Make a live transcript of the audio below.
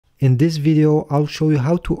In this video, I'll show you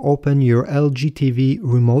how to open your LG TV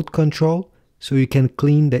remote control so you can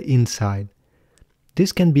clean the inside.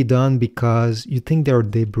 This can be done because you think there are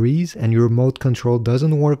debris and your remote control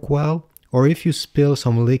doesn't work well, or if you spill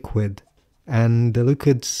some liquid and the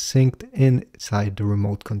liquid sinked inside the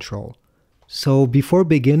remote control. So before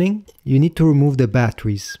beginning, you need to remove the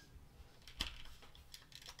batteries.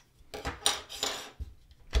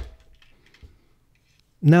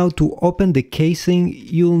 Now to open the casing,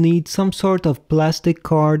 you'll need some sort of plastic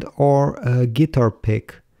card or a guitar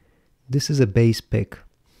pick. This is a bass pick.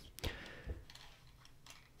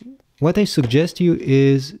 What I suggest you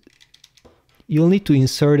is you'll need to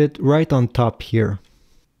insert it right on top here.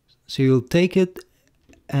 So you'll take it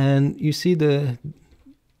and you see there's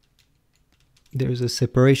a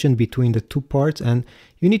separation between the two parts and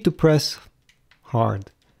you need to press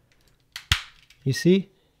hard. You see?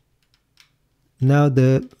 Now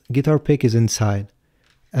the guitar pick is inside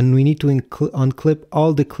and we need to unclip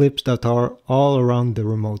all the clips that are all around the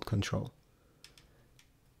remote control.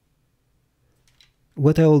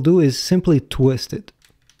 What I will do is simply twist it.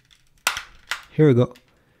 Here we go.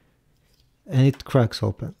 And it cracks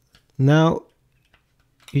open. Now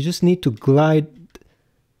you just need to glide.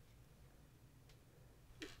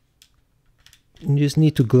 You just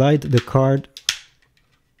need to glide the card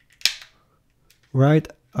right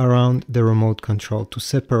around the remote control to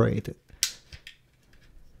separate it.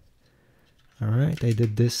 Alright, I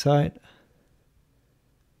did this side.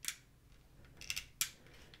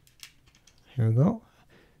 Here we go.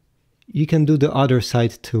 You can do the other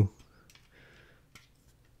side too.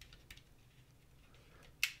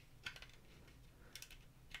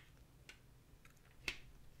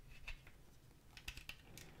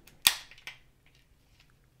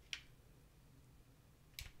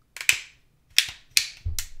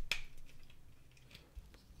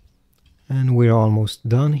 And we're almost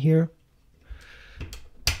done here.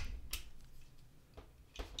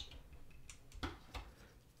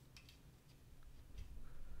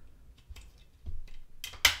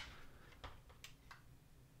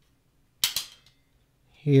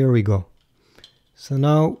 Here we go. So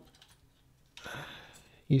now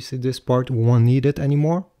you see this part, we won't need it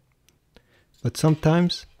anymore. But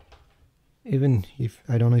sometimes, even if,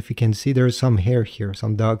 I don't know if you can see, there's some hair here,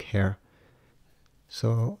 some dog hair.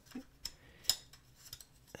 So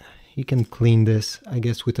you can clean this, I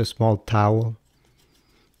guess, with a small towel.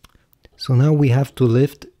 So now we have to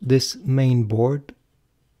lift this main board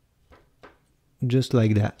just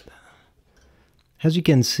like that. As you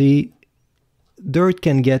can see, dirt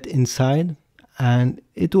can get inside and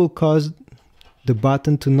it will cause the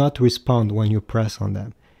button to not respond when you press on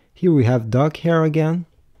them. Here we have dog hair again,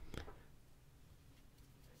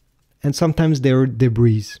 and sometimes there are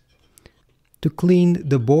debris. To clean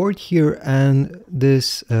the board here and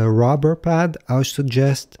this rubber pad, I would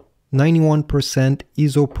suggest 91%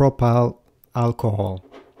 isopropyl alcohol.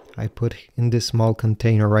 I put in this small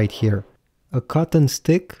container right here. A cotton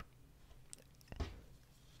stick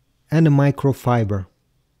and a microfiber.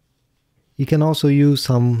 You can also use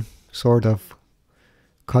some sort of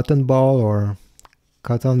cotton ball or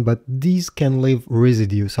cotton, but these can leave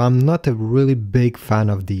residue. So I'm not a really big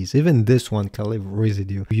fan of these. Even this one can leave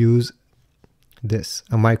residue. Use this,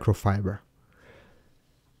 a microfiber.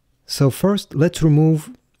 So first, let's remove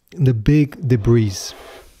the big debris.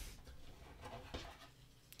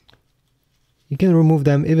 You can remove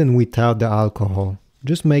them even without the alcohol.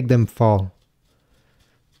 Just make them fall.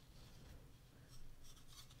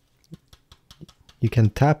 You can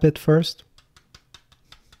tap it first.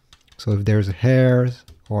 So if there's hairs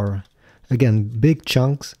or, again, big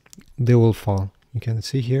chunks, they will fall. You can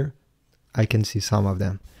see here, I can see some of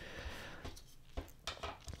them.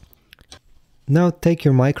 Now take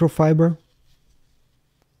your microfiber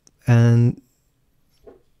and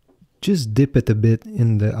just dip it a bit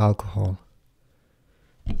in the alcohol.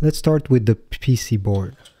 Let's start with the PC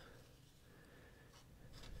board.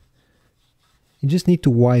 You just need to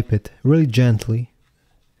wipe it really gently,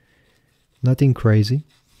 nothing crazy.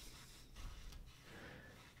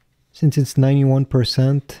 Since it's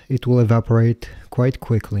 91%, it will evaporate quite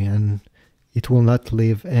quickly and it will not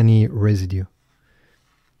leave any residue.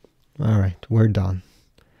 Alright, we're done.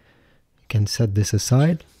 You can set this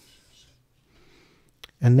aside.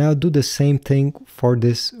 And now do the same thing for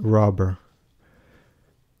this rubber.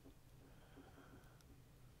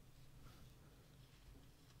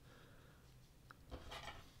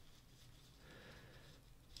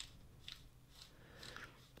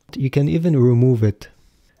 You can even remove it,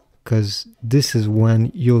 because this is when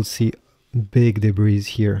you'll see big debris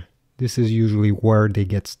here. This is usually where they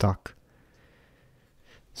get stuck.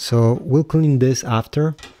 So we'll clean this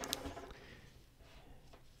after.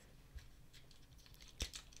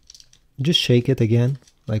 Just shake it again,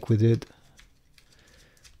 like we did.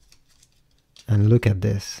 And look at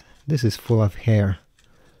this. This is full of hair.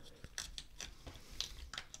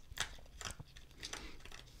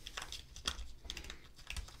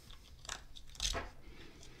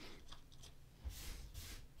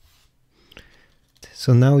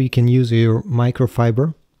 So now you can use your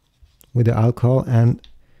microfiber with the alcohol and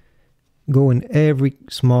go in every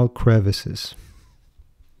small crevices.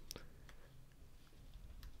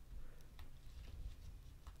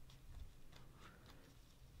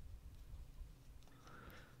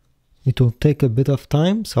 It will take a bit of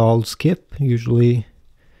time, so I'll skip. Usually,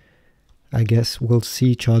 I guess we'll see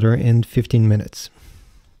each other in 15 minutes.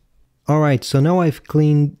 Alright, so now I've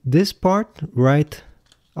cleaned this part, right?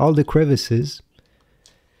 All the crevices.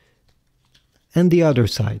 And the other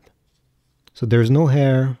side. So there's no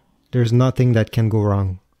hair, there's nothing that can go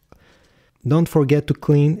wrong. Don't forget to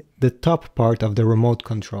clean the top part of the remote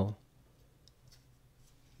control.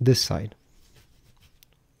 This side.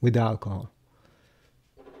 With alcohol.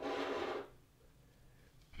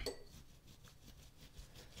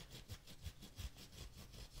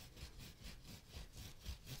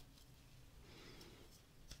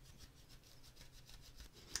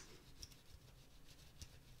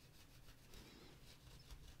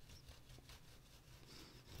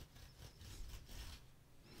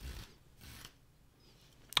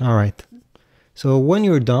 Alright, so when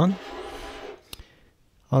you're done,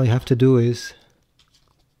 all you have to do is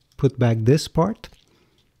put back this part,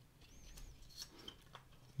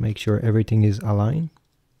 make sure everything is aligned,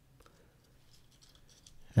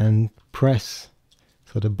 and press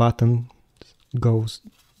so the button go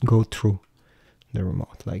through the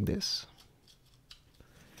remote like this.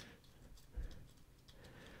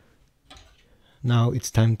 Now it's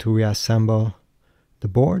time to reassemble the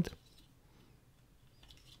board.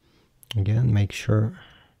 Again, make sure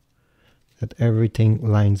that everything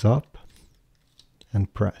lines up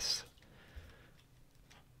and press.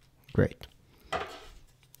 Great.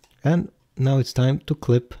 And now it's time to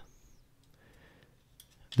clip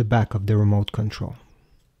the back of the remote control.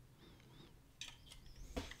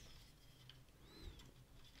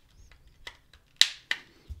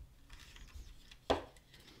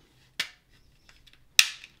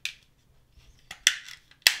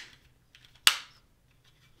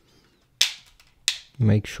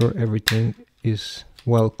 Make sure everything is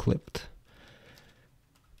well clipped.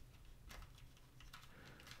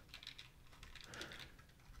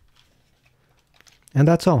 And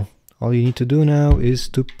that's all. All you need to do now is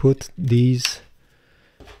to put these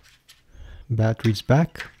batteries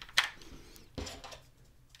back.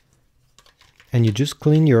 And you just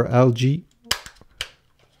clean your LG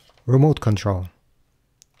remote control.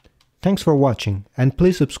 Thanks for watching, and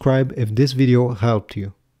please subscribe if this video helped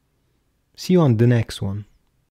you. See you on the next one.